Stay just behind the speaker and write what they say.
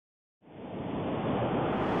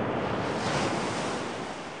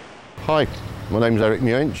Hi, my name's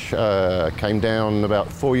Muench. Came down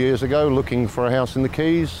about 4 years ago looking for a house in the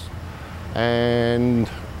Keys and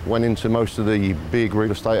went into most of the big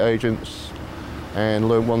real estate agents and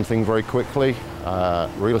learned one thing very quickly.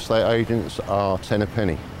 Real estate agents are 10 a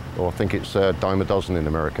penny, or I think it's a dime a dozen in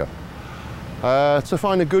America. To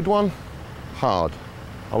find a good one, hard.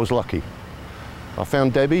 I was lucky. I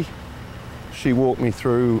found Debbie. She walked me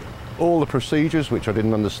through all the procedures which I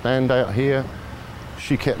didn't understand out here.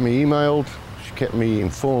 She kept me emailed, she kept me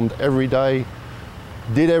informed every day,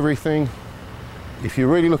 did everything. If you're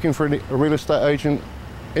really looking for a real estate agent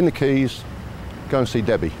in the Keys, go and see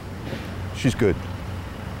Debbie. She's good.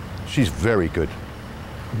 She's very good.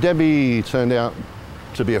 Debbie turned out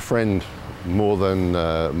to be a friend more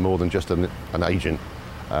than just an agent.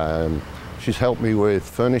 She's helped me with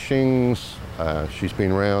furnishings, she's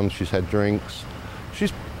been around, she's had drinks.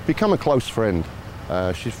 She's become a close friend.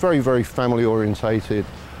 She's very, very family orientated.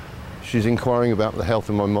 She's inquiring about the health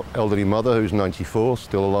of my elderly mother, who's 94,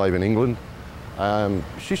 still alive in England.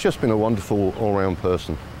 She's just been a wonderful all-round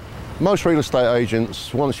person. Most real estate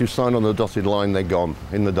agents, once you've signed on the dotted line, they're gone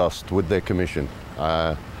in the dust with their commission.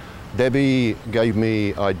 Debbie gave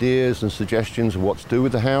me ideas and suggestions of what to do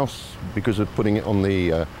with the house because of putting it on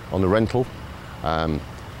the rental.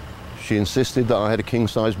 She insisted that I had a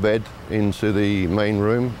king-size bed into the main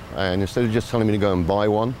room, and instead of just telling me to go and buy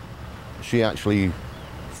one, she actually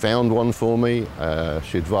found one for me.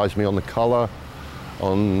 She advised me on the colour,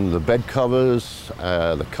 on the bed covers,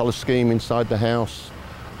 the colour scheme inside the house,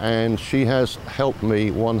 and she has helped me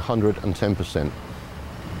 110%.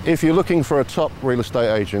 If you're looking for a top real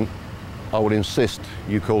estate agent, I would insist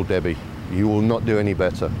you call Debbie. You will not do any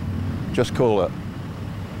better. Just call her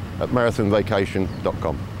at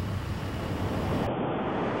marathonvacation.com.